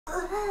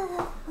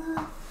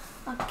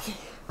Okay.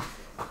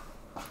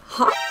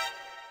 Huh?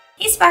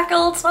 Hey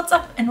Sparkles, what's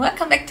up and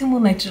welcome back to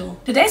Moonlight Jewel.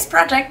 Today's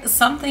project is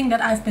something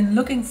that I've been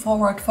looking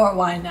forward for a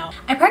while now.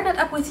 I partnered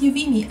up with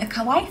Yuvimi, a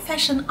kawaii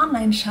fashion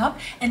online shop,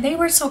 and they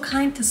were so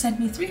kind to send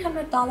me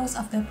 $300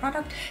 of their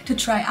product to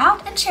try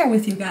out and share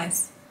with you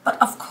guys.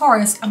 But of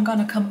course, I'm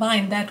gonna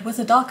combine that with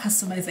a doll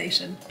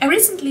customization. I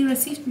recently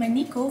received my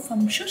Nico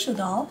from Shushu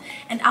Doll,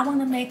 and I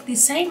wanna make the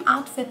same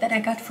outfit that I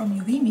got from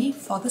Yuvimi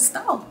for this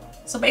doll.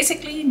 So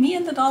basically, me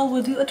and the doll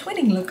will do a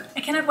twinning look. I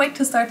cannot wait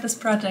to start this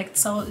project,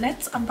 so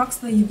let's unbox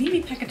the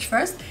Yuvimi package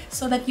first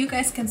so that you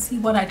guys can see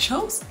what I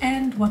chose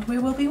and what we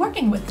will be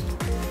working with.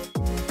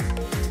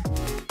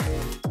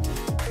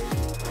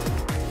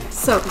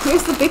 So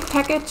here's the big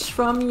package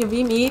from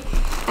Yuvimi.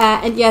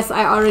 And yes,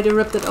 I already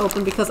ripped it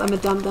open because I'm a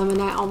dum-dum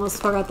and I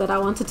almost forgot that I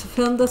wanted to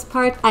film this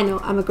part. I know,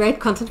 I'm a great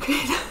content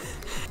creator.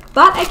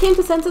 But I came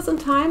to Senses in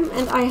time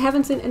and I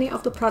haven't seen any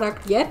of the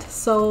product yet,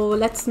 so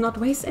let's not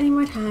waste any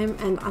more time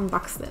and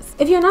unbox this.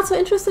 If you're not so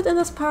interested in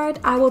this part,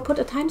 I will put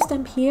a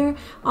timestamp here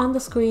on the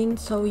screen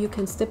so you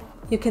can skip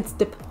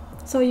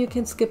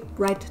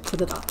right to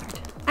the doll part.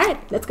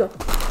 Alright, let's go.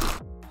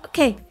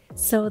 Okay,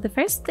 so the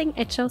first thing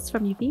I chose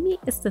from Yuvimi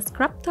is this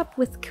crop top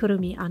with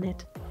kurumi on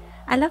it.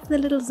 I love the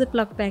little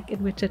Ziploc bag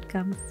in which it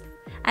comes.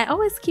 I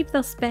always keep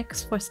those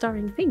bags for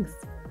storing things.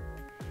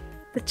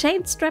 The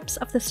chain straps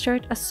of the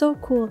shirt are so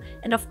cool,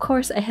 and of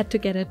course I had to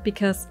get it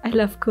because I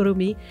love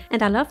kurumi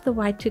and I love the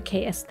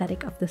Y2K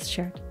aesthetic of this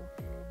shirt.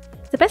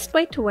 The best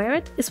way to wear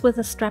it is with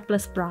a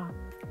strapless bra.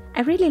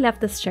 I really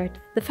love this shirt.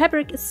 The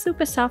fabric is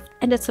super soft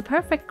and it's a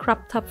perfect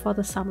crop top for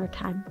the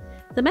summertime.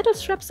 The metal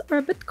straps are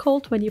a bit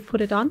cold when you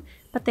put it on,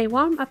 but they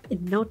warm up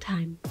in no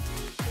time.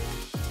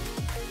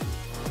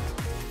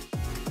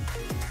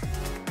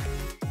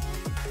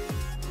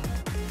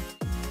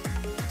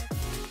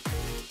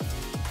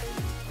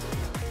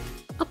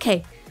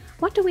 Okay,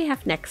 what do we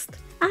have next?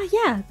 Ah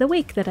yeah, the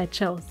wig that I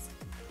chose.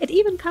 It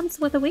even comes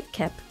with a wig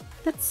cap.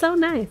 That's so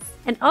nice.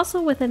 And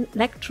also with an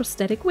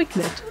electrostatic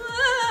wiglet.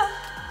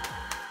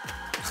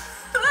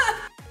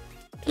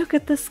 Look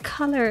at this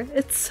color,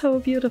 it's so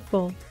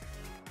beautiful.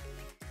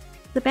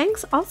 The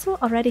bangs also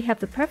already have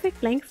the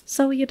perfect length,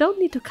 so you don't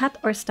need to cut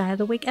or style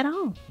the wig at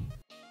all.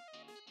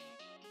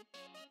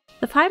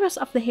 The fibers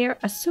of the hair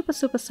are super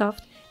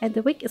soft and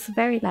the wig is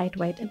very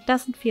lightweight and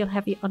doesn't feel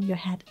heavy on your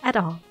head at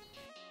all.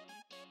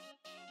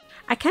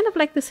 I kind of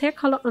like this hair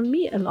color on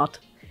me a lot.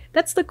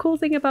 That's the cool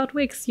thing about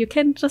wigs, you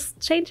can just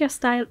change your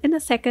style in a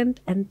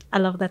second and I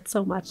love that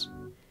so much.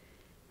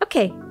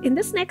 Okay, in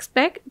this next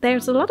bag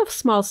there's a lot of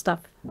small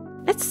stuff.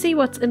 Let's see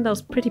what's in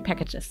those pretty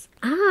packages.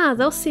 Ah,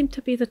 those seem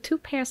to be the 2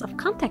 pairs of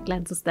contact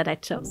lenses that I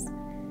chose.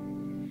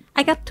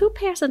 I got 2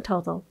 pairs in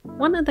total,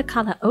 one in the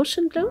color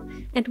ocean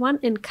blue and one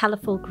in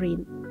colorful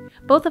green.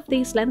 Both of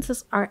these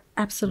lenses are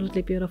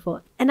absolutely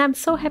beautiful and I'm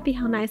so happy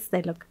how nice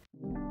they look.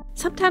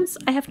 Sometimes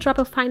I have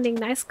trouble finding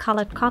nice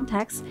colored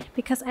contacts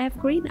because I have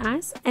green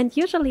eyes and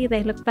usually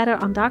they look better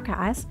on darker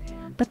eyes,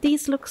 but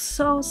these look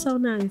so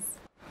nice.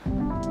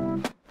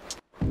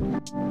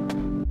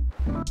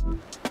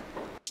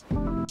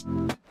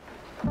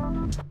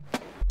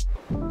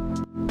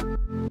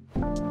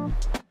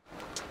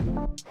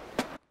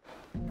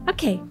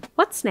 Okay,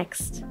 what's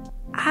next?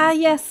 Ah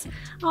yes,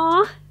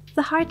 aw,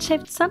 the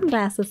heart-shaped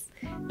sunglasses.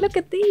 Look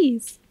at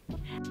these!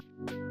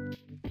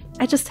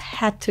 I just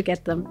had to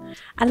get them.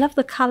 I love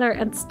the color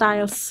and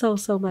style so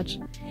much.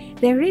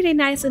 They're really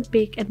nice and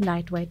big and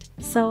lightweight,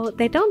 so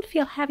they don't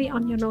feel heavy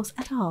on your nose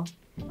at all.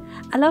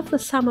 I love the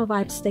summer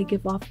vibes they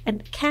give off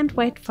and can't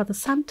wait for the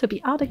sun to be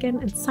out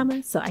again in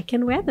summer so I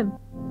can wear them.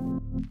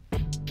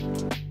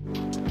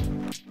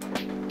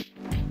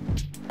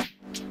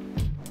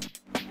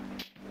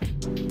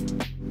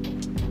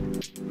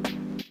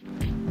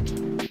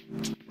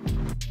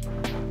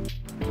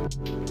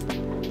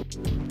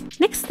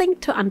 Next thing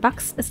to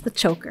unbox is the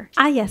choker.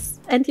 Ah yes,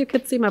 and you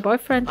can see my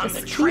boyfriend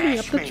is cleaning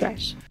up the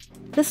trash.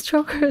 This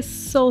choker is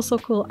so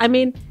cool. I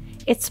mean,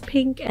 it's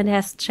pink and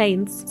has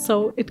chains,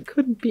 so it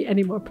couldn't be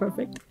any more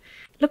perfect.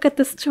 Look at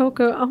this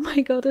choker, oh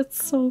my god,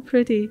 it's so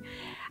pretty.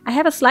 I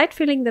have a slight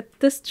feeling that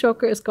this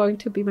choker is going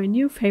to be my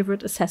new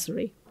favorite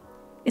accessory.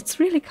 It's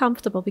really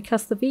comfortable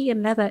because the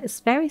vegan leather is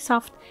very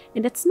soft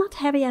and it's not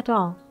heavy at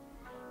all.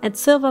 And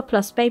silver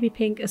plus baby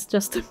pink is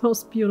just the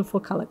most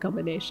beautiful color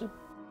combination.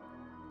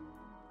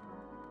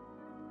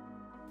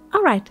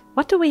 Alright,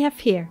 what do we have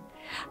here?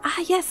 Ah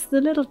yes, the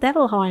little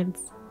devil horns.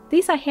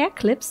 These are hair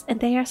clips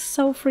and they are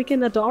so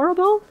freaking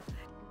adorable.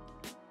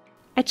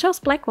 I chose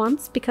black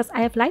ones because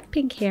I have light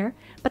pink hair,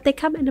 but they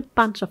come in a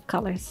bunch of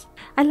colors.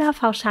 I love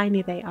how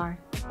shiny they are.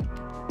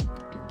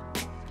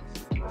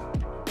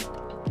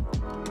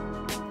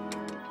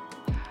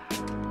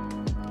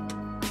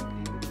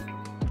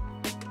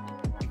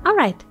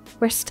 Alright,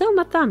 we're still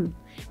not done.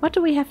 What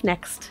do we have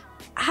next?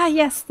 Ah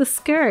yes, the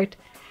skirt.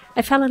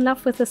 I fell in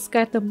love with the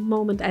skirt the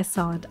moment I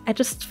saw it. I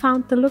just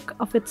found the look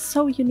of it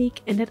so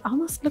unique and it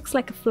almost looks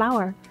like a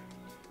flower.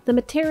 The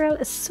material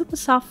is super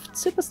soft,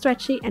 super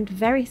stretchy and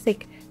very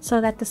thick, so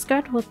that the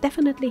skirt will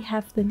definitely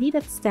have the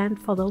needed stand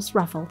for those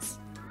ruffles.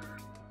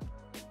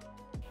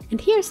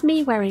 And here's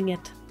me wearing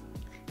it.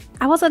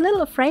 I was a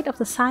little afraid of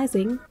the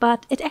sizing,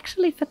 but it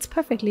actually fits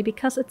perfectly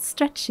because it's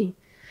stretchy.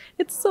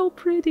 It's so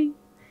pretty.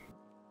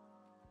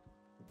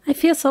 I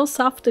feel so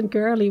soft and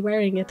girly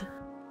wearing it.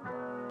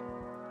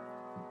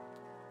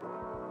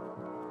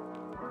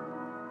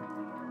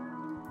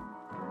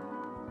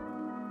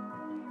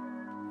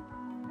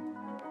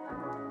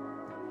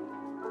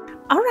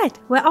 Alright,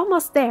 we're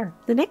almost there.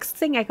 The next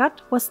thing I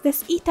got was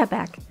this Ita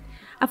bag.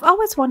 I've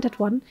always wanted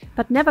one,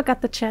 but never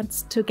got the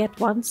chance to get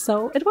one,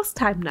 so it was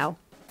time now.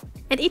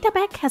 An Ita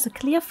bag has a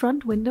clear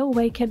front window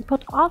where you can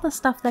put all the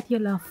stuff that you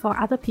love for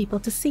other people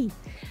to see,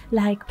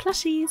 like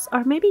plushies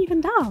or maybe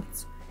even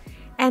dolls.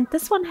 And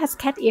this one has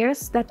cat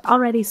ears that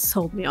already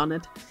sold me on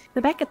it.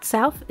 The bag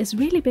itself is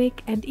really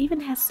big and even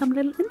has some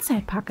little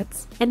inside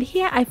pockets. And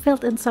here I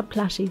filled in some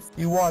plushies.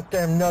 You want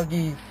them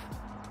nuggies?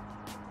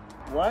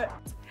 What?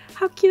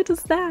 How cute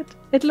is that?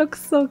 It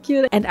looks so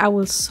cute and I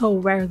will so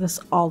wear this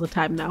all the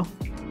time now.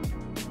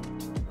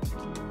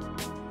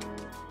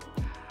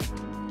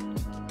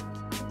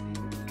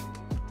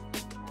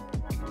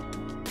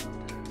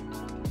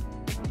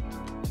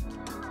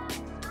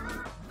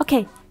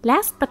 Okay,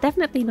 last but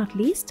definitely not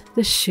least,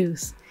 the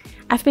shoes.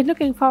 I've been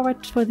looking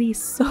forward for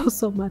these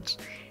so much.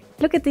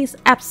 Look at these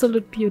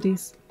absolute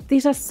beauties.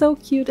 These are so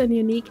cute and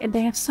unique and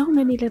they have so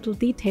many little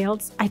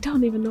details, I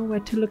don't even know where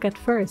to look at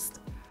first.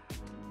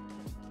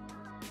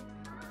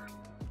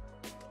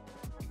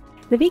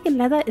 The vegan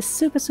leather is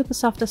super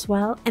soft as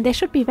well and they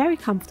should be very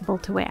comfortable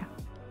to wear.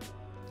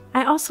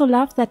 I also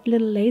love that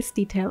little lace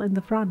detail in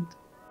the front.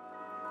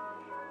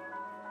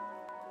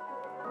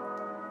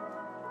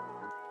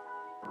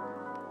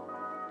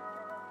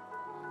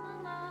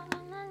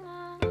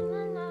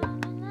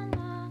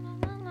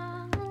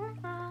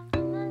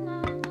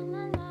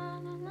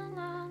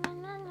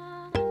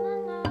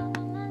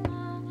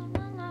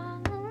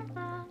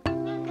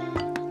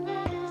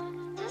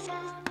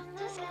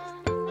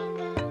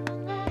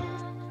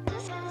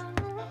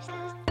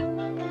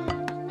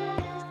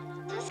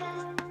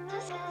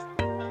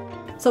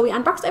 So we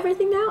unboxed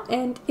everything now,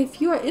 and if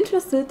you are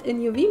interested in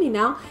Yuvimi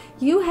now,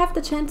 you have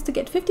the chance to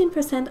get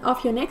 15%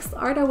 off your next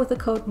order with the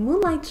code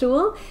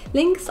MoonlightJewel.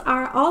 Links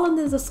are all in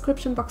the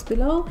description box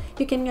below.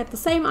 You can get the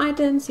same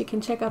items, you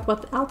can check out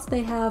what else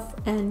they have,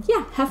 and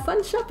yeah, have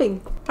fun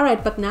shopping.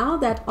 Alright, but now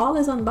that all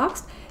is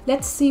unboxed,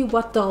 let's see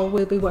what doll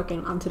we'll be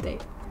working on today.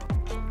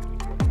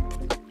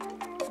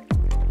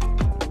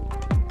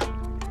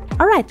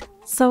 Alright,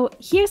 so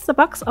here's the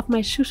box of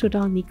my Shushu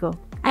doll Nico.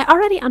 I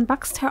already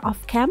unboxed her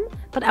off cam,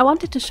 but I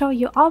wanted to show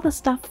you all the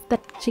stuff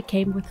that she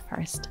came with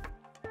first.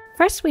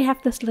 First we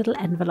have this little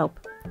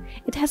envelope.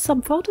 It has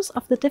some photos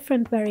of the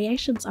different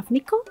variations of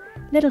Nico,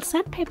 little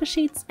sandpaper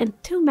sheets and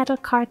 2 metal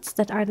cards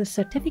that are the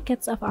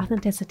certificates of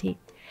authenticity.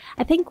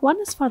 I think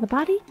one is for the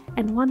body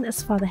and one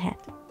is for the head.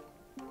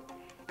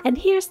 And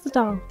here's the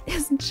doll.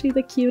 Isn't she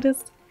the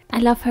cutest? I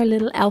love her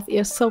little elf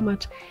ears so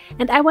much,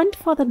 and I went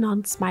for the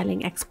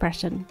non-smiling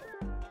expression.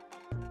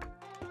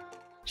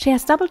 She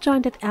has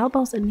double-jointed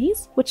elbows and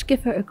knees, which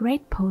give her a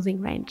great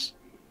posing range.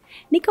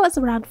 Nico is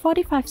around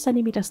 45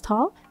 centimeters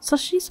tall, so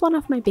she's one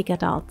of my bigger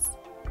dolls.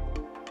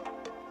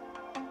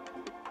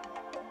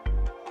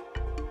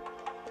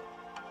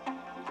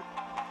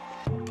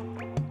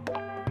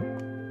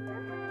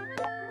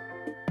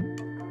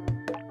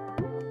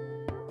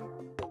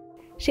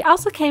 She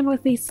also came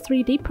with these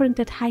 3D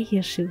printed high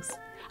heel shoes.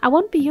 I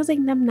won't be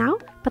using them now,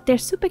 but they're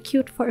super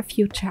cute for a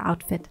future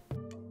outfit.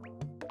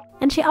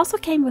 And she also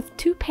came with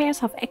 2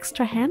 pairs of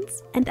extra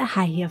hands and a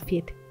high heel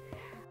feet.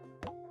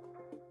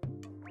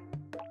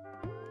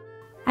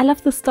 I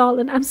love this doll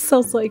and I'm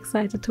so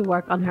excited to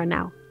work on her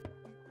now.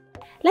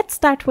 Let's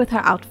start with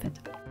her outfit.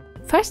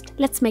 First,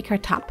 let's make her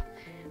top.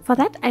 For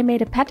that I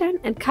made a pattern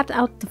and cut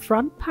out the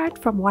front part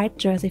from white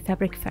jersey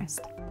fabric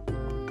first.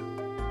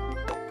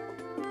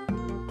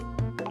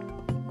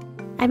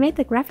 I made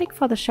the graphic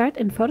for the shirt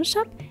in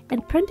Photoshop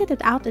and printed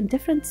it out in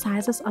different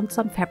sizes on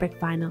some fabric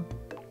vinyl.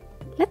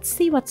 Let's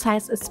see what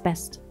size is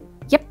best.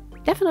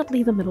 Yep,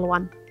 definitely the middle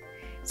one.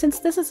 Since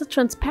this is a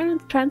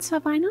transparent transfer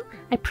vinyl,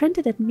 I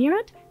printed it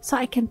mirrored so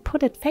I can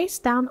put it face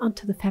down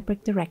onto the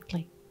fabric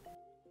directly.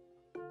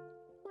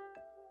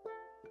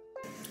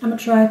 I'm gonna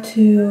try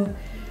to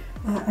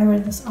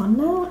iron this on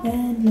now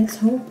and let's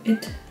hope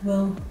it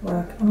will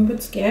work. I'm a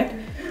bit scared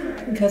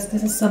because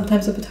this is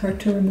sometimes a bit hard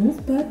to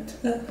remove, but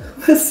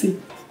we'll see.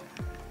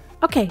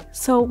 Okay,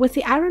 so with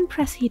the iron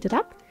press heated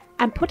up,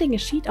 I'm putting a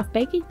sheet of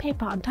baking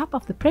paper on top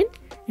of the print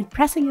and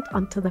pressing it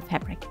onto the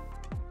fabric.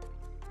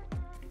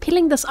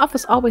 Peeling this off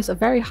is always a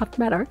very hot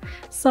matter,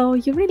 so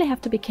you really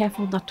have to be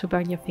careful not to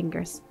burn your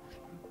fingers.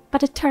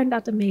 But it turned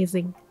out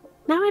amazing.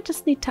 Now I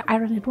just need to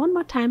iron it one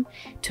more time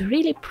to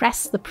really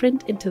press the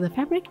print into the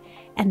fabric,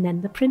 and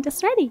then the print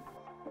is ready.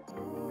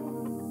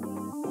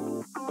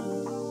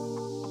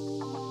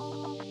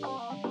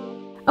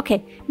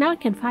 Okay, now I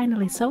can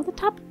finally sew the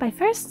top by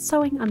first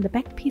sewing on the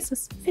back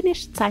pieces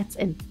finished sides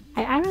in.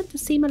 I ironed the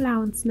seam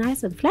allowance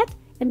nice and flat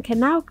and can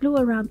now glue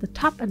around the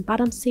top and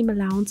bottom seam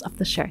allowance of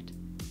the shirt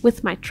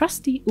with my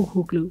trusty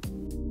Uhu glue.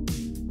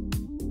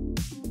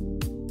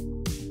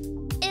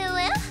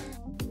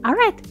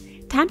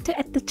 Alright, time to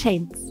add the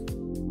chains.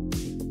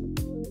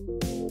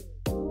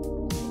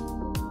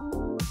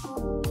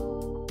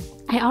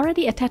 I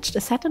already attached a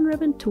satin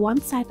ribbon to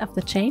one side of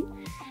the chain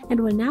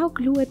and will now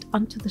glue it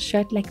onto the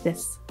shirt like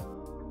this.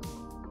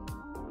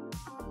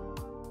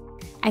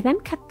 I then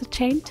cut the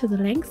chain to the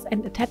length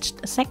and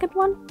attached a second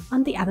one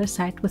on the other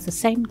side with the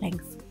same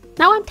length.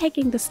 Now I'm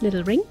taking this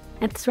little ring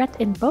and thread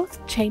in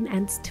both chain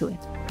ends to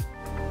it.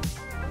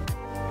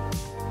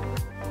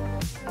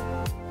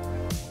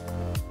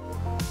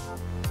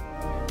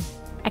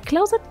 I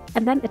close it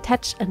and then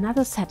attach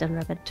another satin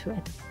ribbon to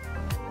it.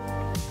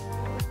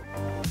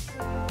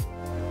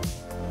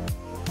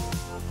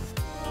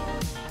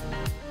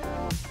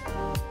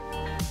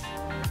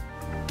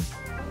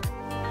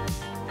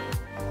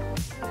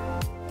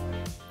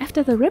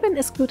 After the ribbon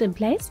is glued in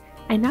place,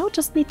 I now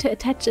just need to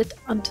attach it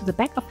onto the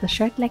back of the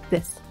shirt like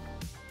this.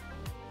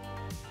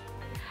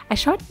 I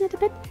shorten it a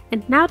bit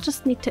and now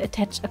just need to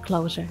attach a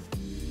closure.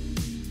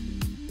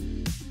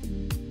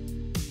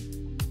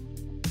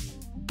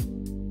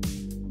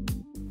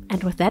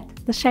 And with that,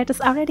 the shirt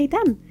is already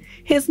done.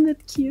 Isn't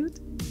it cute?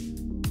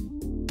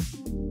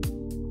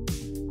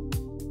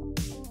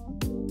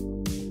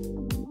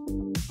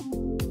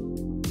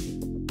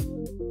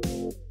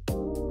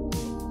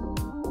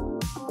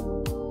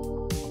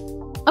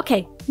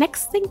 Okay,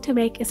 next thing to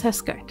make is her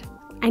skirt.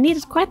 I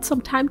needed quite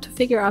some time to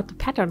figure out the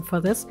pattern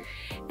for this,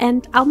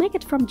 and I'll make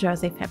it from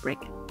jersey fabric.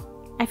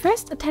 I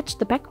first attached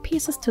the back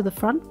pieces to the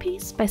front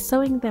piece by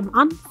sewing them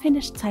on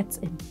finished sides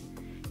in.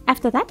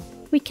 After that,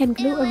 we can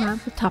glue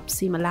around the top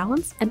seam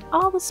allowance and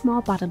all the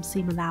small bottom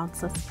seam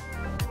allowances.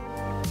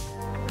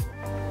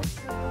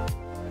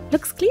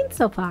 Looks clean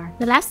so far.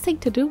 The last thing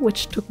to do,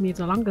 which took me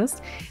the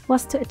longest,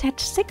 was to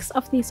attach 6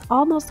 of these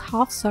almost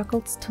half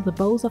circles to the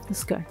bows of the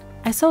skirt.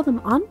 I sew them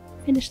on,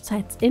 finished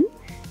sides in,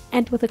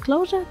 and with a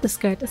closure the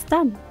skirt is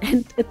done,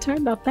 and it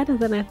turned out better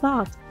than I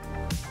thought.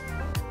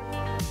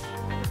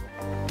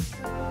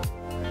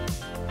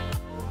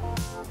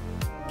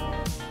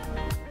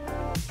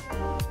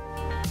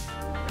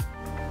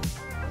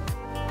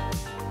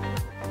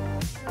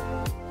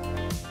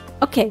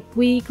 Okay,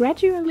 we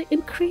gradually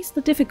increase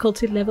the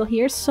difficulty level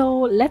here,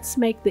 so let's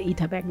make the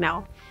Ita bag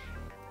now.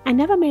 I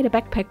never made a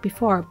backpack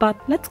before, but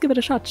let's give it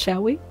a shot,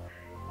 shall we?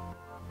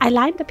 I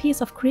lined a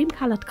piece of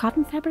cream-colored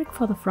cotton fabric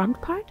for the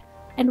front part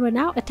and will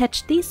now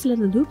attach these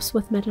little loops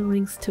with metal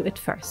rings to it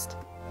first.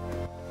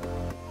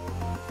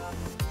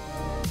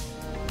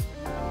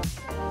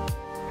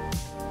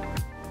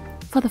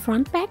 For the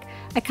front bag,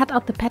 I cut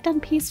out the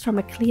pattern piece from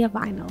a clear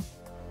vinyl.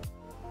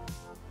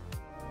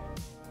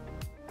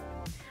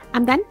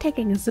 I'm then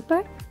taking a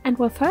zipper and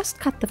will first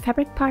cut the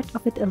fabric part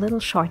of it a little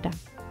shorter.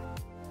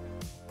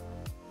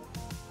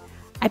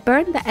 I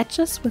burn the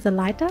edges with a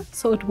lighter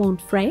so it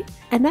won't fray,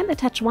 and then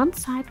attach one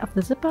side of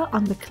the zipper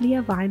on the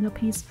clear vinyl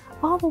piece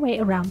all the way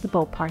around the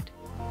bow part.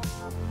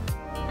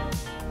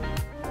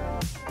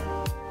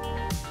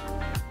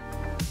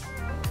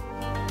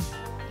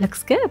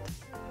 Looks good!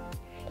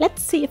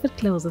 Let's see if it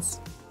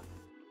closes.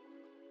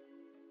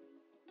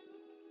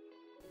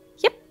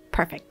 Yep,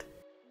 perfect.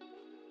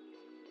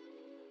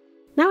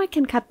 Now I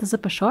can cut the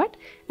zipper short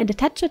and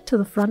attach it to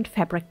the front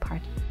fabric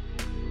part.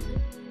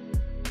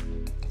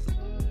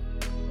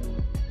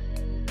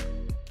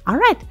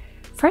 Alright,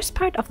 first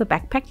part of the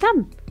backpack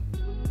done.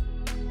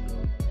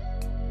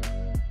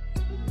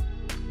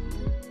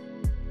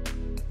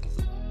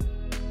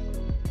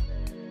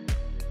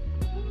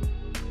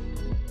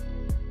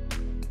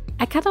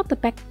 I cut out the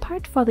back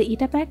part for the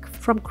Ita bag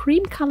from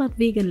cream-colored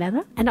vegan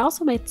leather and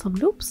also made some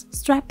loops,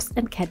 straps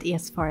and cat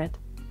ears for it.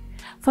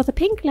 For the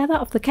pink leather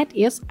of the cat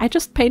ears, I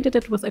just painted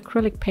it with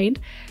acrylic paint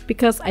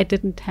because I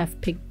didn't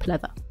have pink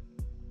pleather.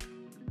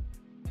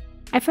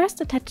 I first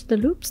attached the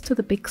loops to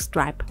the big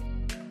stripe.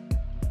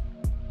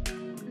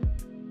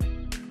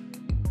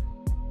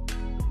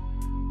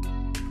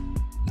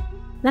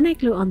 Then I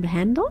glue on the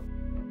handle.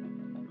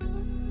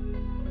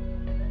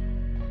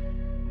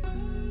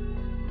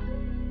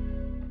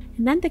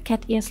 And then the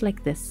cat ears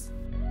like this.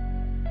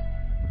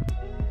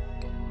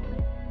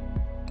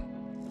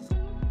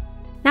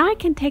 Now I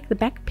can take the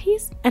back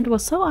piece and will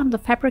sew on the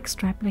fabric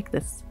stripe like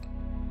this.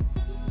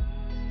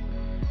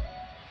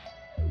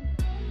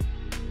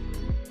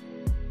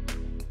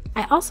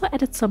 I also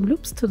added some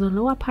loops to the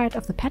lower part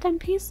of the pattern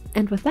piece,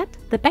 and with that,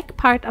 the back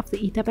part of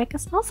the Ita bag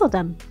is also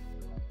done.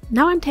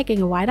 Now I'm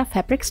taking a wider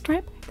fabric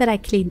stripe that I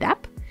cleaned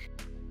up,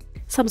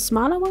 some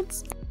smaller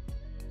ones,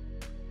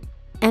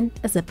 and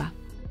a zipper.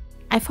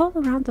 I fold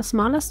around the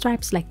smaller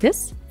stripes like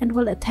this and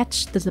will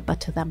attach the zipper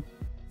to them.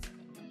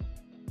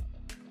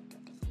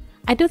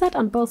 I do that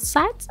on both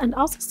sides and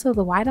also sew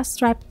the wider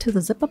stripe to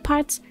the zipper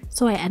parts,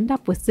 so I end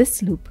up with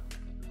this loop.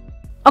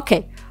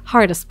 Okay,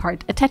 hardest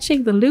part,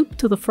 attaching the loop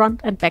to the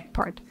front and back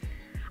part.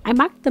 I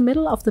marked the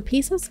middle of the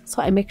pieces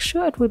so I make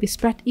sure it will be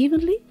spread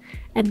evenly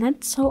and then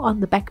sew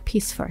on the back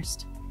piece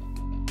first.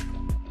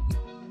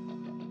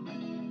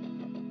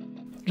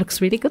 Looks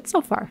really good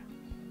so far.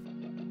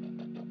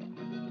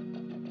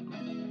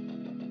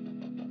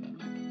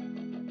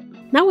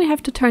 Now we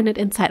have to turn it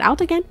inside out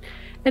again,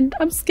 and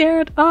I'm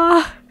scared.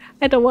 I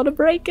don't want to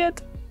break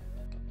it.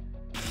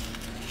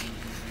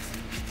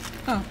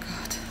 Oh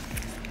god.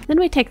 Then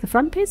we take the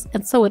front piece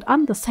and sew it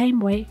on the same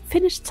way,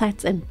 finished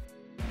sides in.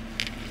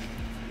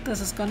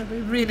 This is gonna be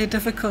really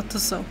difficult to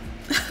sew.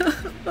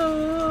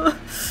 Oh,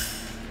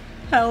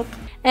 help.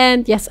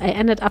 And yes, I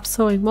ended up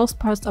sewing most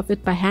parts of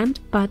it by hand,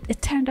 but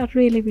it turned out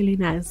really, really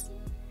nice.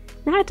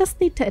 Now I just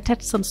need to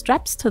attach some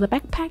straps to the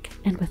backpack,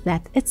 and with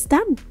that it's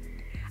done.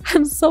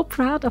 I'm so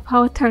proud of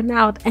how it turned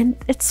out, and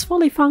it's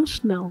fully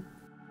functional.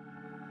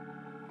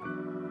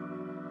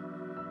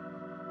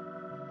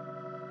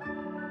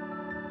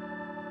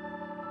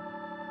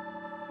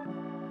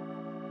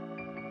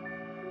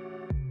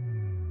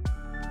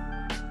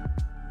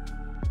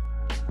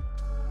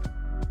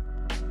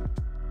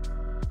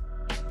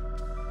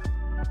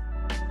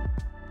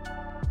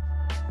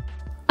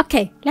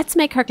 Okay, let's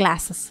make her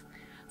glasses.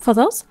 For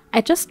those,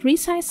 I just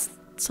resized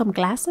some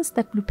glasses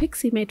that Blue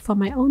Pixie made for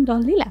my own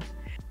doll LYLLA.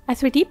 I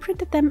 3D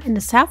printed them in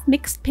a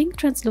self-mixed pink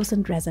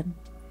translucent resin.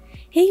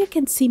 Here you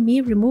can see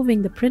me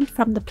removing the print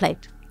from the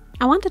plate.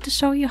 I wanted to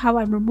show you how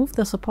I removed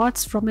the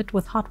supports from it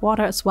with hot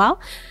water as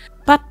well,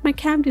 but my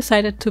cam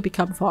decided to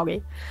become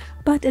foggy.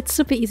 But it's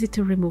super easy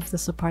to remove the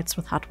supports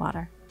with hot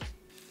water.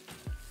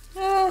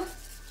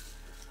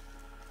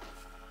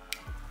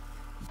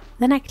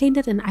 Then I cleaned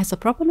it in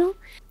isopropanol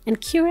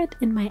and cured it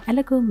in my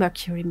Elegoo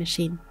mercury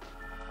machine.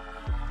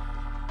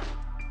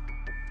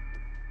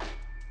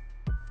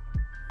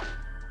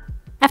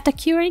 After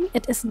curing,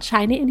 it isn't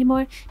shiny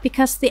anymore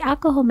because the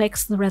alcohol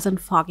makes the resin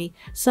foggy,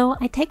 so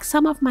I take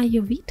some of my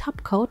UV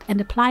top coat and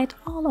apply it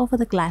all over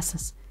the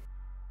glasses.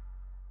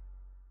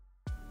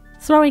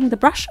 Throwing the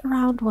brush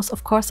around was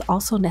of course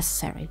also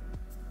necessary.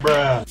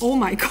 Bruh. Oh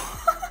my god.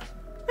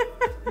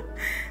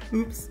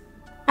 Oops.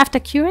 After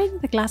curing,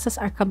 the glasses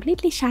are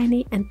completely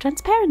shiny and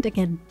transparent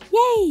again.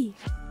 Yay!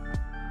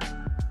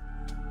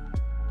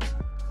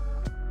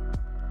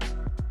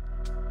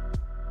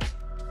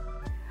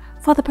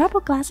 For the purple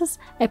glasses,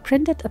 I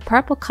printed a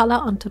purple color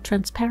onto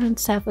transparent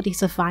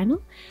self-adhesive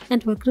vinyl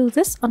and will glue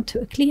this onto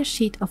a clear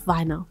sheet of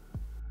vinyl.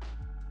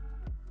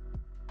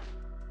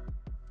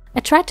 I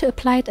tried to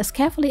apply it as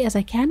carefully as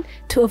I can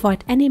to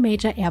avoid any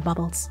major air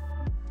bubbles.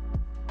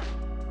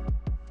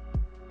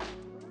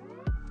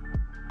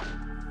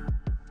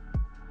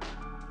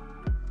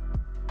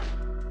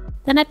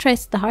 Then I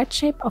traced the heart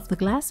shape of the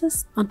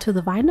glasses onto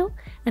the vinyl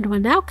and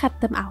will now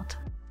cut them out.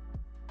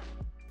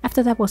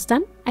 After that was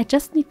done, I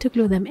just need to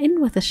glue them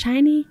in with the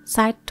shiny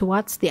side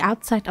towards the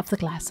outside of the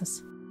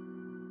glasses.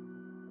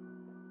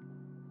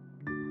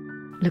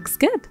 Looks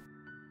good!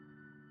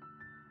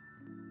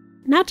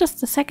 Now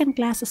just the second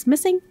glass is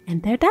missing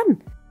and they're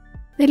done!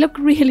 They look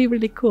really,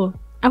 really cool.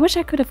 I wish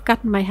I could have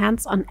gotten my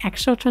hands on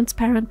actual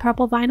transparent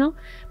purple vinyl,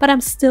 but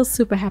I'm still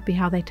super happy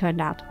how they turned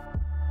out.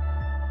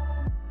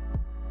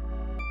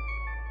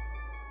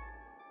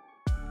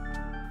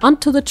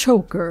 Onto the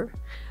choker.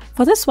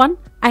 For this one,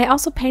 I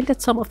also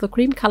painted some of the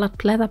cream colored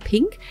pleather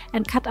pink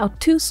and cut out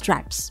 2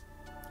 stripes.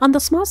 On the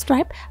small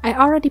stripe, I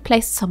already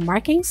placed some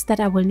markings that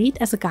I will need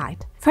as a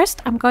guide.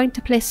 First, I'm going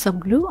to place some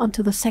glue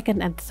onto the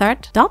second and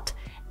third dot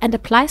and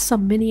apply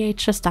some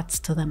miniature studs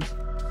to them.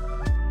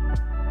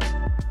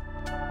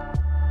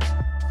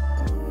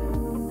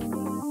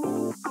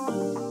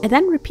 I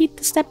then repeat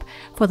the step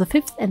for the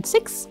 5th and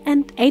 6th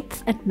and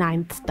 8th and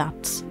 9th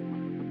dots.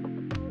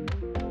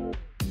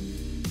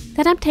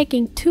 Then I'm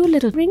taking 2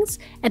 little rings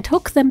and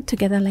hook them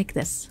together like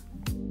this.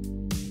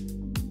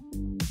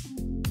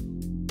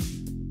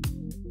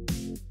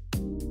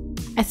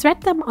 I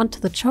thread them onto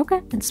the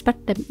choker and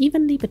spread them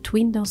evenly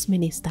between those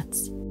mini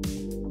studs.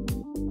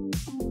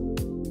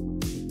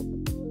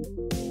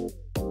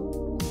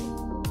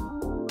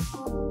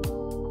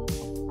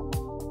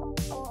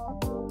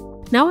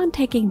 Now I'm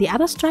taking the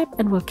other stripe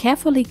and will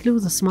carefully glue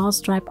the small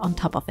stripe on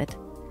top of it.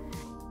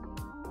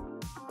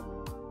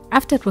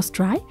 After it was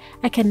dry,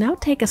 I can now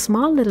take a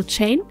small little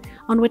chain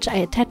on which I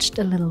attached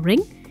a little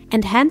ring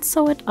and hand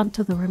sew it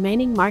onto the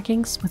remaining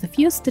markings with a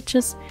few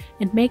stitches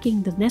and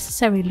making the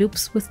necessary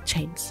loops with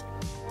chains.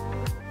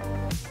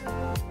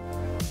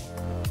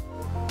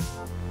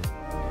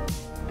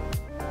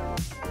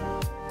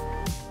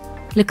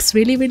 Looks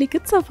really, really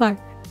good so far.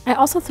 I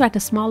also thread a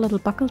small little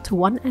buckle to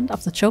one end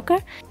of the choker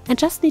and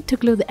just need to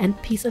glue the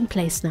end piece in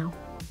place now.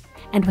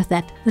 And with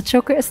that, the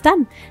choker is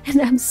done,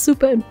 and I'm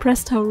super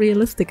impressed how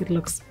realistic it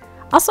looks.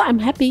 Also, I'm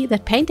happy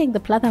that painting the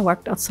pleather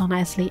worked out so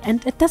nicely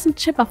and it doesn't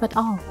chip off at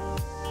all.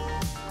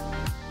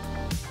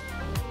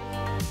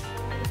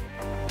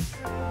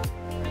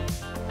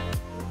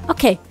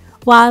 Okay,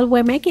 while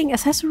we're making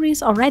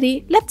accessories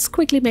already, let's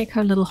quickly make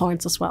her little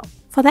horns as well.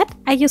 For that,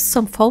 I used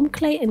some foam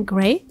clay in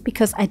grey,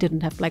 because I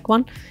didn't have black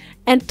one,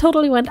 and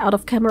totally went out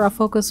of camera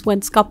focus when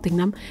sculpting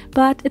them,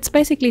 but it's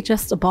basically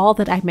just a ball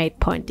that I made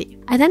pointy.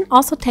 I then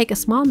also take a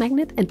small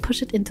magnet and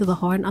push it into the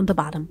horn on the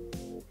bottom.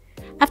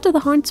 After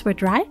the horns were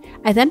dry,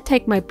 I then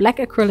take my black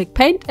acrylic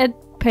paint and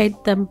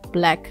paint them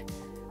black.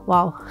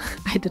 Wow,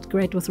 I did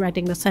great with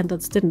writing the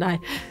sentence, didn't I?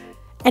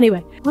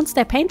 Anyway, once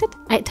they're painted,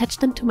 I attach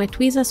them to my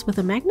tweezers with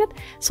a magnet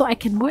so I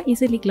can more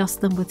easily gloss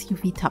them with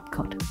UV top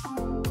coat.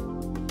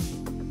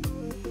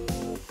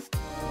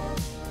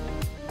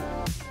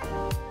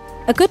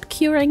 A good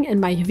curing in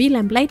my UV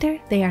lamp later,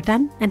 they are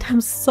done, and I'm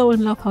so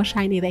in love how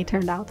shiny they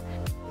turned out.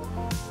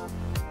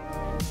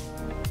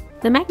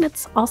 The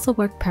magnets also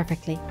work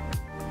perfectly.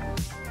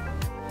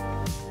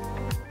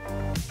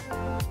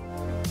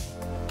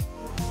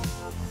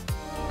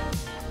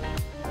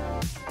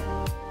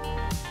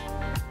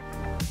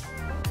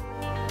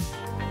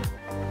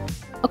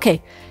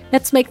 Okay,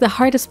 let's make the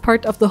hardest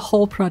part of the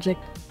whole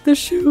project, the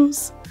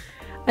shoes.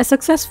 I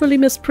successfully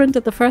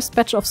misprinted the first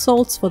batch of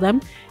soles for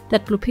them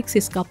that Blue Pixie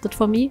sculpted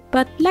for me,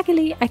 but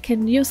luckily I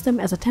can use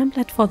them as a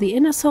template for the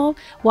inner sole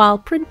while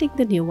printing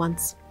the new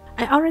ones.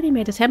 I already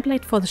made a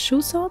template for the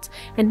shoe soles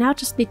and now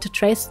just need to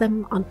trace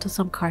them onto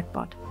some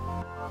cardboard.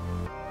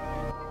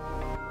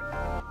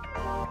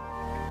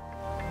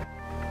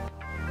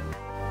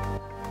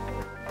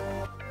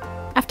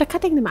 After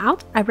cutting them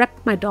out, I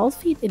wrapped my doll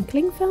feet in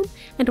cling film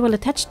and will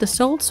attach the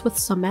soles with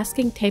some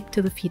masking tape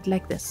to the feet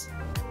like this.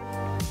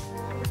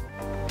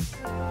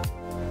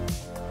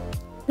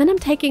 Then I'm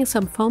taking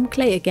some foam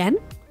clay again,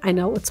 I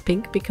know it's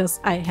pink because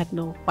I had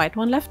no white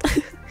one left,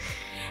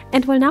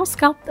 and will now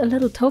sculpt a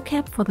little toe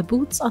cap for the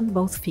boots on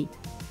both feet.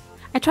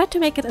 I tried to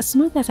make it as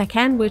smooth as I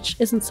can, which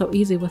isn't so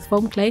easy with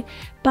foam clay,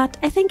 but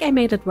I think I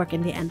made it work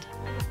in the end.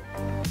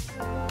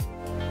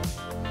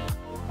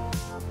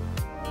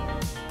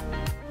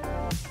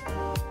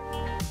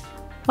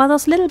 While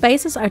those little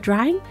bases are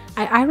drying,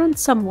 I ironed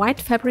some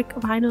white fabric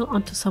vinyl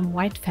onto some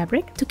white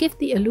fabric to give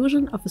the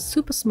illusion of a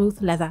super smooth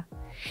leather.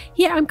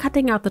 Here I'm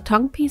cutting out the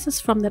tongue pieces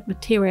from that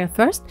material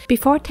first,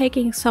 before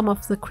taking some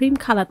of the cream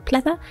colored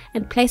pleather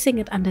and placing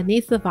it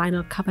underneath the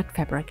vinyl covered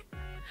fabric.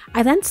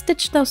 I then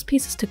stitched those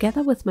pieces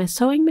together with my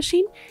sewing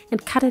machine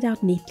and cut it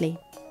out neatly.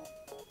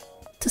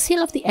 To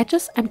seal off the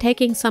edges, I'm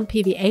taking some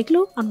PVA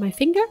glue on my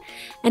finger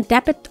and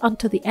dab it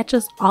onto the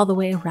edges all the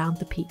way around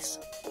the piece.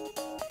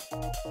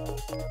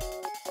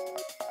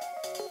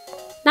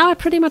 Now I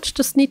pretty much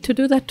just need to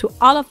do that to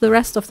all of the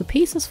rest of the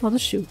pieces for the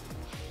shoe.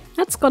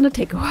 That's gonna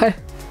take a while.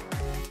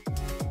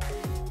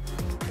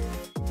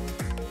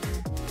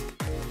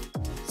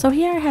 So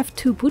here I have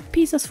two boot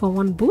pieces for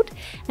one boot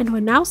and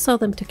will now sew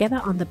them together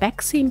on the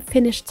back seam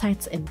finished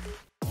sides in.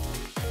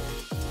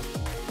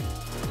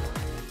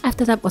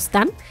 After that was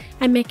done,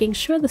 I'm making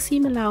sure the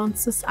seam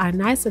allowances are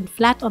nice and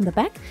flat on the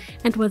back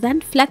and will then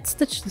flat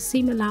stitch the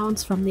seam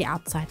allowance from the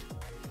outside.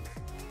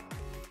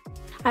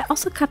 I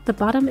also cut the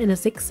bottom in a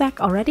zigzag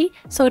already,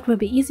 so it will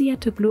be easier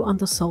to glue on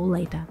the sole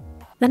later.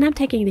 Then I'm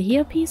taking the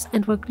heel piece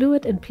and will glue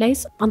it in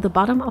place on the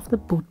bottom of the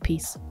boot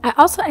piece. I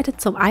also added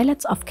some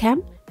eyelets off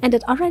cam and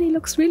it already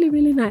looks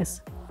really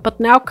nice. But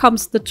now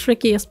comes the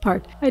trickiest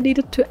part. I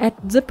needed to add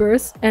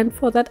zippers and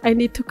for that I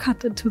need to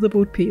cut into the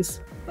boot piece.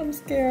 I'm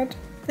scared.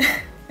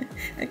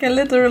 I can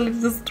literally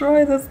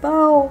destroy this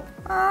now.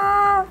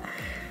 Ah!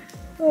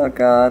 Oh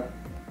god.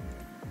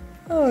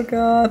 Oh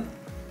god.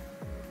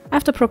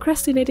 After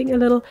procrastinating a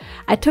little,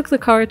 I took the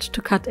courage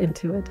to cut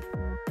into it.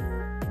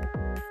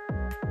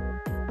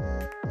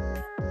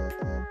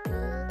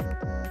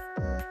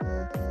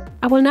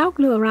 I will now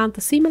glue around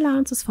the seam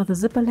allowances for the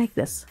zipper like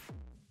this.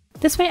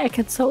 This way I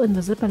can sew in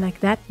the zipper like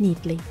that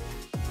neatly.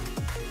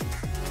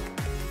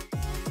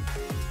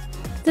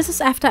 This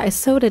is after I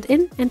sewed it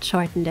in and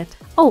shortened it.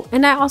 Oh,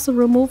 and I also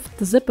removed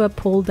the zipper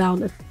pull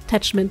down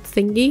attachment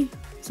thingy,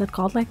 is that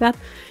called like that,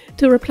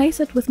 to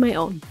replace it with my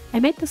own. I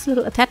made this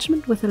little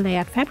attachment with a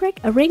layered fabric,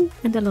 a ring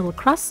and a little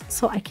cross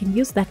so I can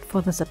use that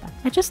for the zipper.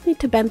 I just need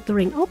to bend the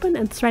ring open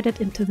and thread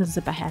it into the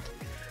zipper head.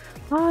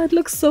 Oh, it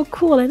looks so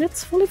cool and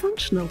it's fully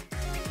functional.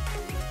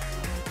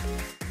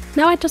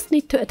 Now I just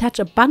need to attach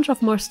a bunch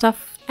of more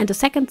stuff and a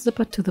second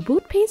zipper to the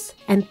boot piece,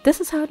 and this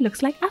is how it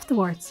looks like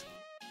afterwards.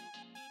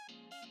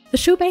 The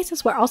shoe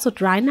bases were also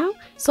dry now,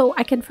 so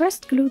I can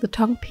first glue the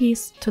tongue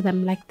piece to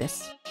them like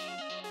this.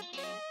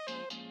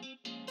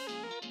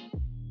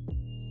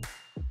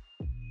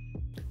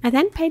 I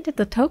then painted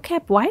the toe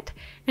cap white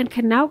and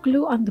can now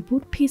glue on the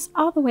boot piece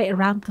all the way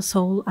around the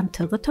sole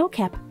until the toe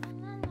cap.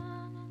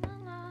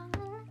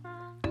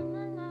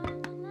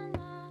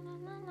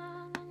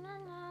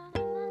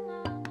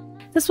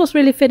 This was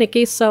really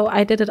finicky, so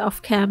I did it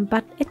off cam,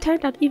 but it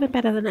turned out even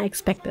better than I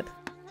expected.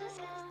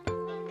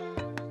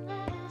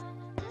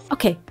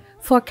 Okay,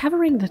 for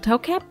covering the toe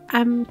cap,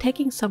 I'm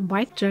taking some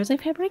white jersey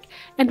fabric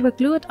and will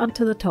glue it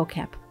onto the toe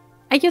cap.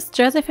 I used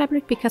jersey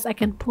fabric because I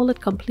can pull it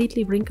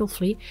completely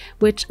wrinkle-free,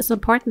 which is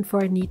important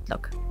for a neat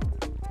look.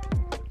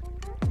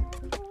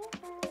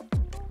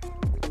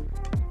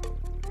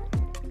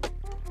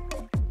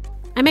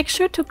 I make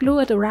sure to glue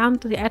it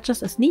around the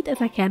edges as neat as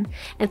I can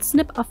and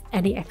snip off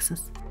any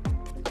excess.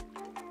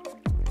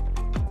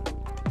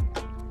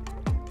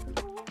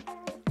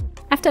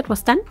 After it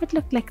was done, it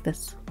looked like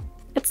this.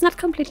 It's not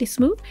completely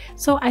smooth,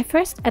 so I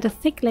first add a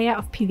thick layer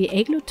of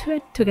PVA glue to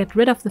it to get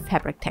rid of the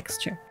fabric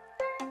texture.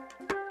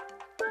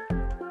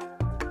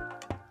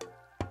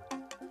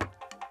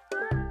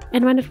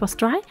 and when it was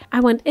dry, I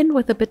went in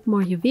with a bit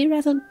more UV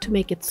resin to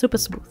make it super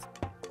smooth.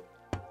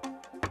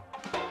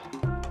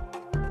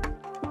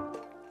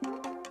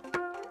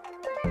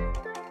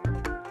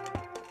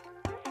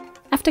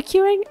 After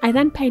curing, I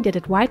then painted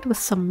it white with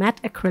some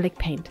matte acrylic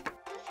paint.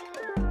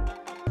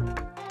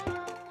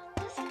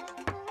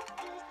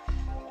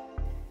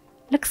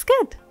 Looks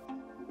good!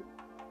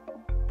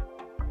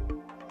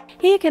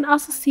 Here you can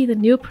also see the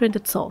new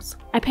printed soles.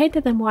 I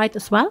painted them white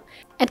as well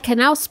and can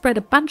now spread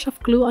a bunch of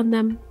glue on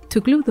them to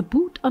glue the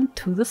boot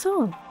onto the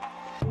sole.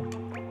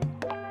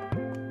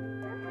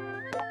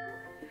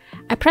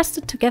 I pressed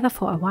it together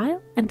for a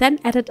while and then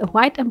added a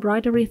white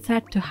embroidery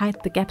thread to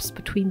hide the gaps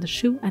between the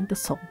shoe and the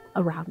sole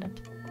around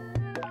it.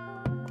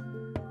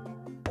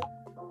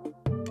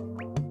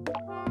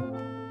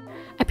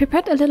 I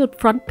prepared a little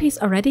front piece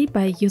already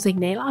by using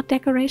nail art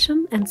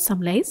decoration and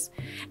some lace,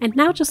 and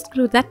now just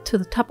glue that to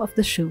the top of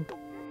the shoe.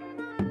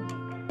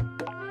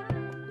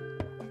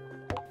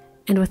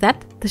 And with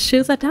that, the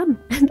shoes are done,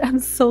 and I'm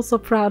so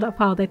proud of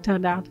how they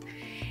turned out.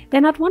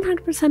 They're not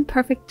 100%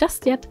 perfect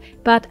just yet,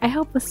 but I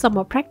hope with some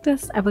more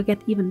practice I will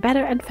get even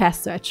better and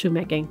faster at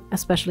shoemaking,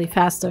 especially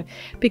faster,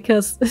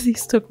 because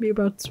these took me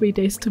about 3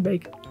 days to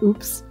make.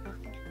 Oops.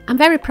 I'm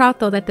very proud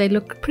though that they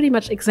look pretty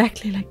much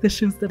exactly like the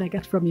shoes that I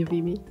got from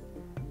Yuvimi.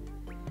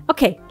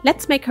 Okay,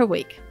 let's make her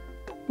wig.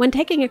 When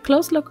taking a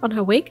close look on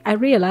her wig, I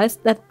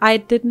realized that I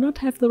did not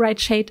have the right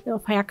shade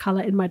of hair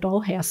color in my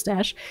doll hair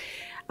stash.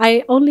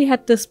 I only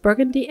had this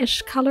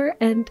burgundy-ish color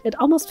and it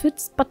almost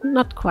fits, but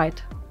not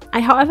quite.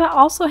 I, however,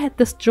 also had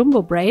this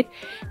jumbo braid,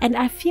 and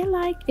I feel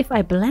like if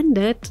I blend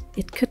it,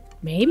 it could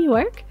maybe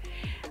work.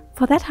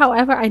 For that,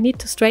 however, I need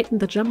to straighten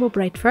the jumbo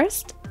braid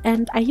first,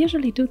 and I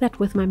usually do that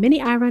with my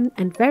mini iron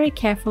and very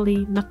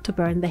carefully not to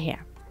burn the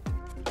hair.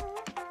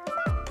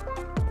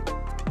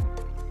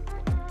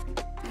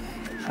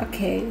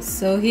 Okay,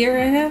 so here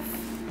I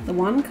have the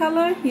one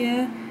color,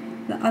 here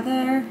the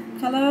other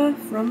color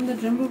from the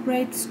jumbo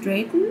braid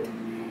straightened,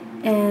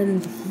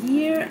 and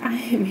here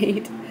I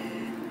made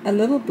a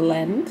little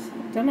blend.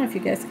 I don't know if you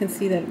guys can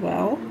see that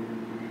well,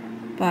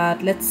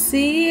 but let's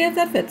see if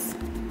that fits.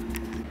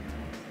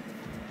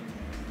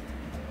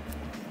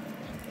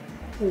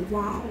 Oh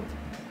wow,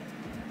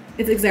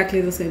 it's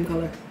exactly the same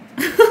color.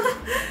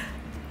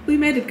 We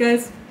made it,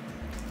 guys.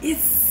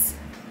 Yes.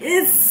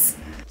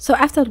 So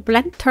after the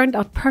blend turned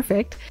out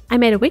perfect, I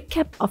made a wig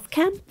cap of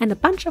cam and a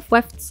bunch of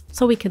wefts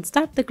so we can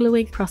start the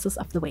gluing process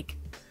of the wig.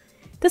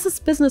 This is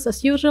business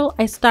as usual.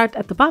 I start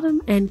at the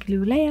bottom and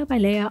glue layer by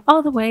layer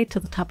all the way to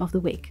the top of the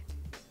wig.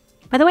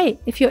 By the way,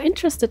 if you're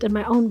interested in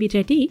my own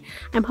BJD,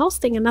 I'm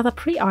hosting another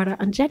pre-order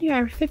on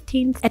January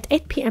 15th at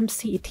 8 PM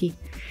CET.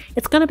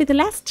 It's gonna be the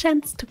last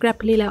chance to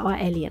grab LYLLA or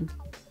Alien.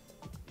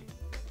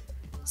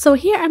 So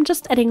here I'm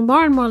just adding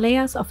more and more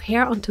layers of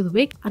hair onto the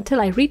wig until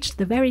I reach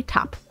the very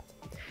top.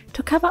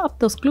 To cover up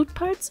those glued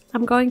parts,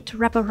 I'm going to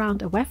wrap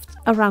around a weft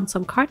around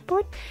some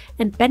cardboard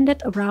and bend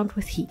it around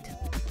with heat.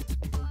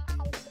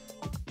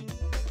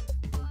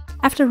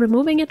 After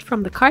removing it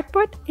from the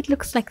cardboard, it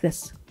looks like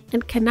this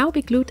and can now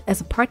be glued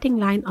as a parting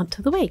line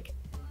onto the wig.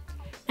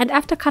 And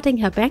after cutting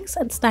her bangs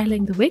and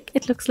styling the wig,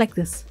 it looks like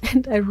this,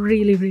 and I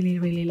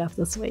really love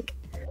this wig.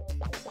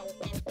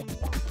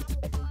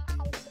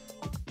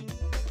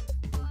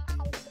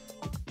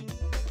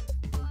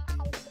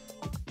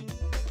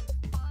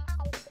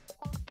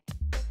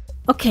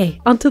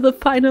 Okay, on to the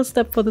final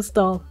step for this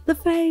doll, the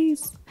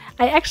face!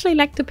 I actually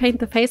like to paint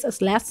the face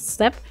as last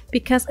step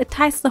because it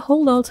ties the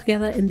whole doll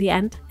together in the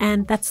end,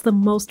 and that's the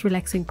most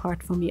relaxing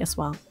part for me as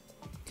well.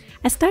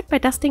 I start by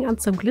dusting on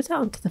some glitter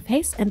onto the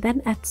face and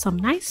then add some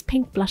nice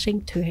pink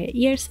blushing to her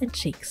ears and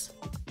cheeks.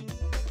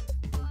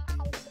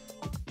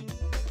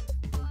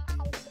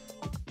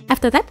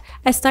 After that,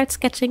 I start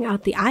sketching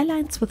out the eye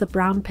lines with a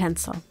brown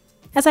pencil.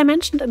 As I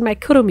mentioned in my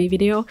Kurumi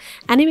video,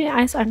 anime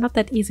eyes are not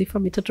that easy for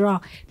me to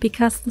draw,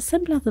 because the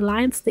simpler the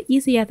lines, the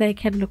easier they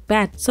can look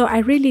bad, so I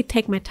really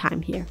take my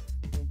time here.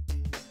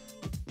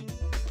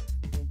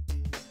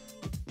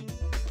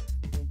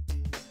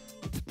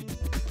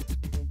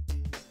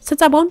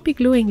 Since I won't be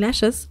gluing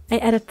lashes, I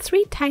added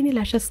 3 tiny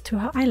lashes to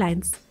her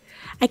eyelines.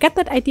 I got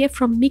that idea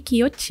from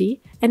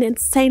Mikiyoshi, an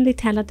insanely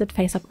talented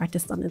face-up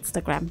artist on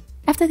Instagram.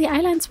 After the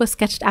eyelines were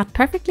sketched out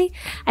perfectly,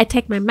 I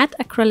take my matte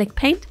acrylic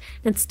paint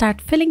and start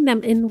filling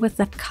them in with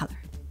that color.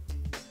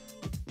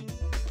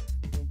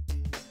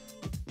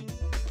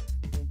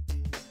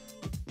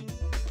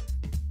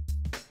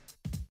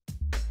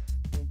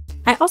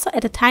 I also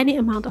add a tiny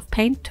amount of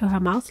paint to her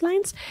mouth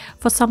lines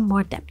for some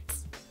more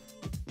depth.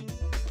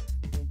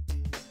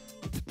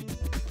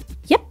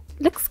 Yep,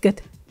 looks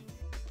good.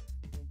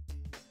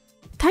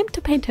 Time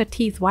to paint her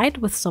teeth white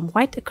with some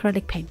white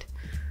acrylic paint.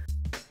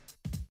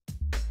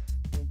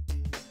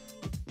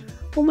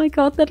 Oh my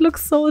god, that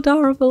looks so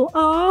adorable!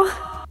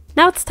 Aww.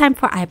 Now it's time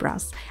for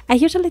eyebrows. I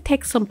usually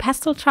take some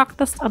pastel chalk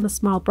dust on a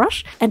small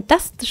brush and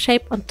dust the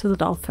shape onto the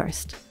doll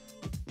first.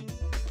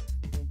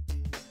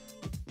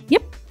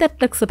 Yep,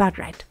 that looks about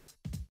right.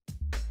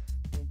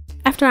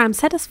 After I'm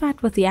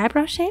satisfied with the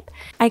eyebrow shape,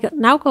 I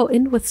now go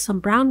in with some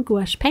brown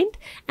gouache paint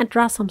and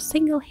draw some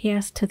single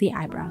hairs to the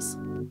eyebrows.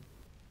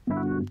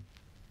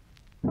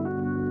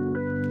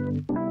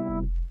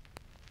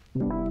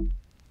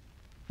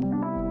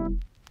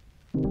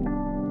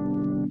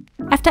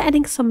 After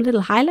adding some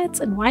little highlights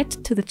in white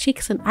to the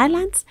cheeks and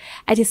eyelines,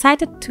 I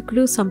decided to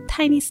glue some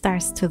tiny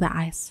stars to the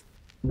eyes.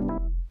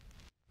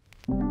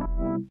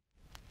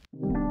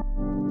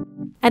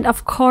 And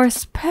of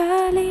course,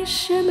 pearly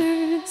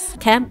shimmers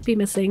can't be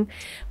missing,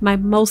 my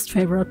most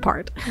favorite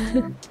part.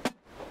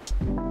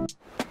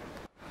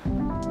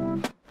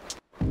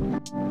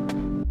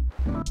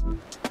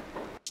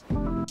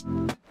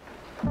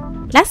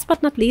 Last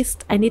but not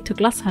least, I need to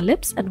gloss her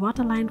lips and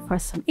waterline for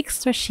some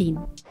extra sheen.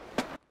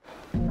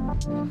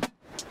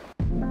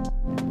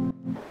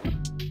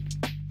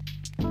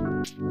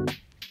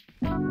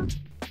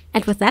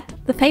 And with that,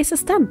 the face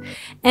is done.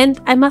 And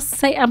I must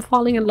say I'm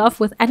falling in love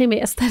with anime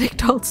aesthetic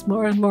dolls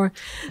more and more.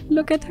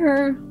 Look at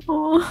her.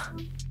 Oh.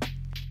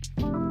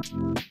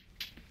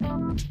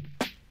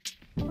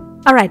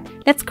 Alright,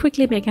 let's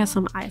quickly make her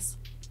some eyes.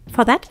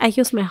 For that, I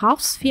use my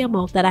half sphere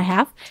mold that I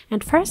have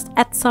and first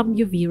add some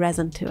UV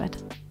resin to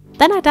it.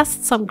 Then I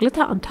dust some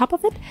glitter on top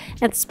of it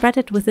and spread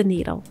it with a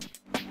needle.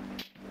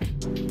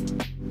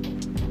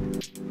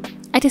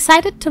 I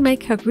decided to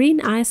make her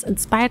green eyes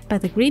inspired by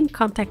the green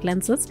contact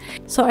lenses,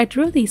 so I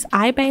drew these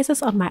eye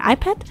bases on my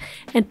iPad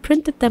and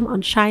printed them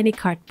on shiny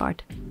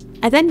cardboard.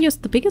 I then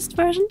used the biggest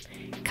version,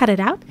 cut it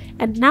out,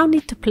 and now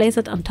need to place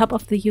it on top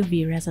of the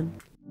UV resin.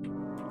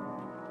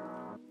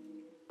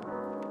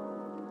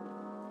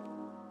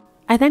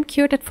 I then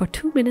cured it for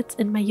 2 minutes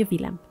in my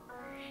UV lamp.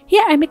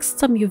 Here I mixed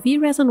some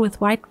UV resin with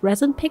white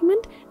resin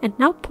pigment and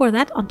now pour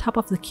that on top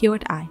of the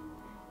cured eye.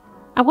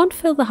 I won't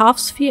fill the half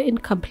sphere in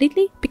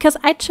completely because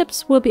eye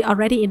chips will be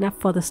already enough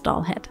for the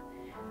doll head.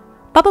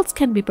 Bubbles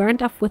can be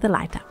burned off with a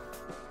lighter.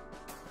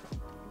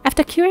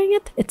 After curing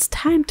it, it's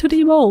time to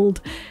demold.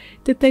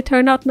 Did they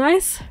turn out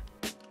nice?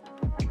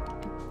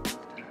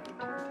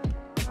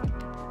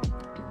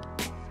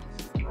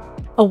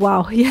 Oh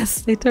wow,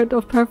 yes, they turned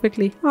out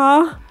perfectly.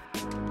 Ah.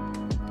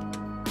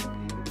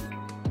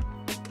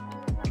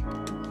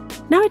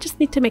 Now I just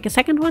need to make a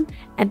second one,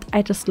 and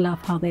I just love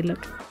how they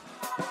look.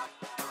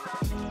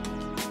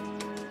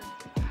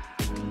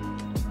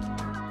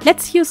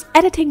 Let's use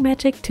editing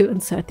magic to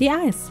insert the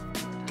eyes.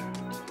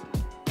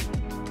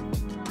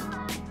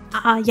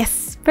 Ah,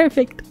 yes,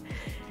 perfect.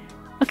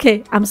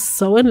 Okay, I'm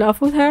so in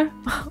love with her.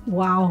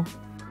 Wow.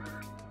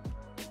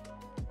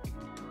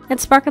 And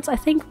Sparkles, I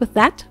think with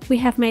that, we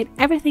have made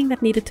everything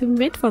that needed to be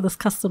made for this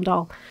custom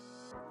doll.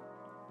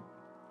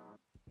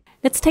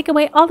 Let's take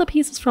away all the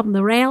pieces from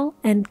the rail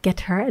and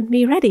get her and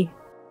me ready.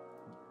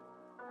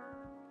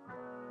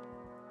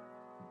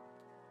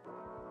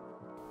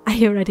 Are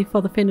you ready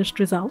for the finished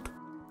result?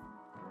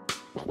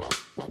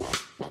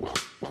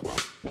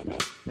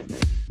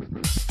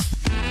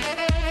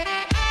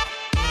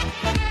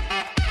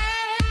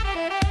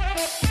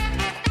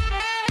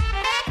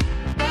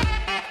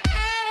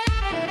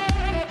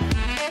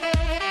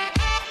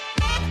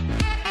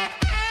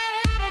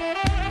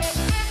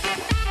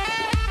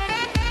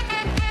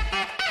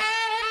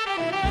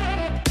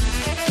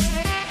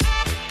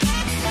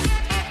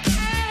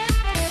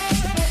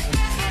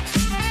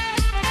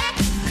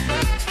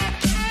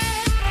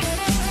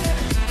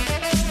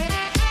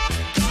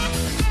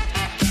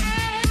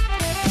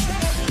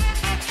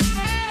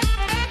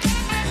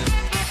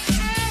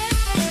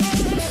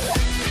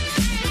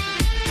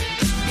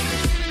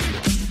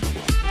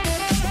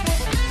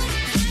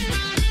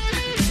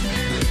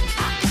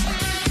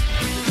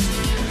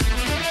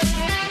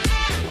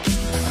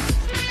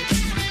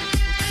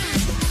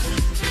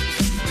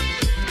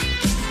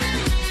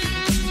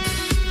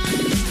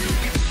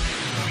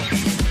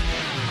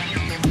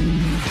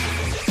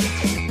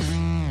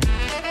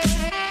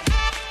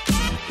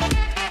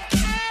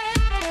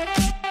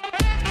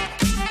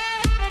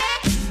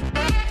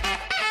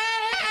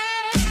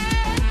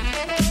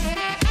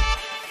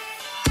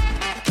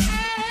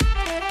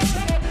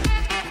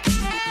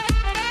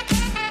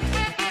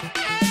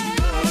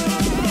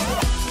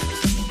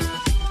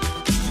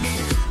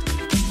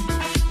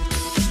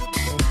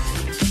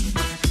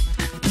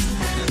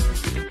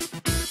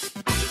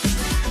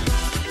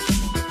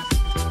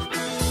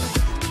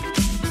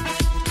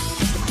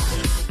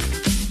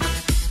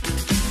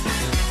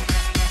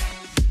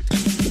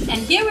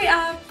 Here we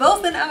are,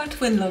 both in our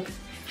twin look.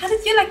 How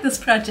did you like this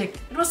project?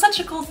 It was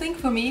such a cool thing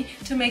for me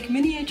to make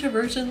miniature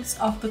versions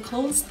of the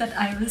clothes that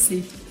I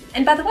received.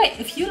 And by the way,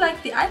 if you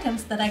like the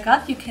items that I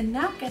got, you can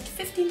now get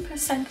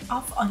 15%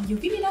 off on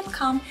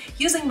uvimi.com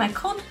using my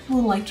code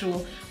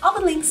MoonlightJewel. All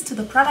the links to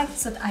the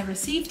products that I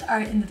received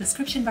are in the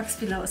description box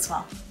below as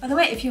well. By the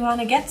way, if you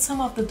want to get some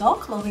of the doll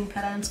clothing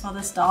patterns for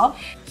this doll,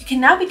 you can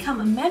now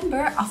become a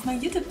member of my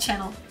YouTube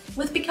channel.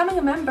 With becoming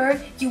a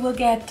member, you will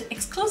get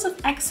exclusive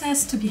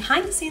access to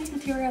behind-the-scenes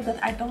material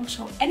that I don't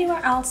show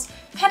anywhere else,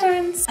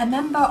 patterns, a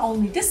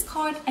member-only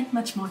Discord, and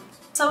much more.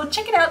 So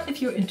check it out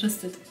if you're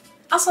interested.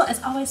 Also,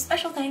 as always,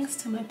 special thanks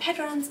to my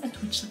patrons and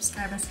Twitch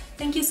subscribers.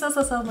 Thank you so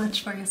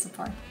much for your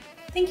support.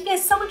 Thank you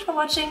guys so much for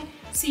watching.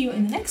 See you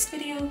in the next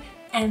video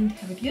and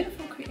have a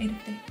beautiful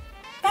creative day.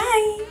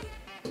 Bye!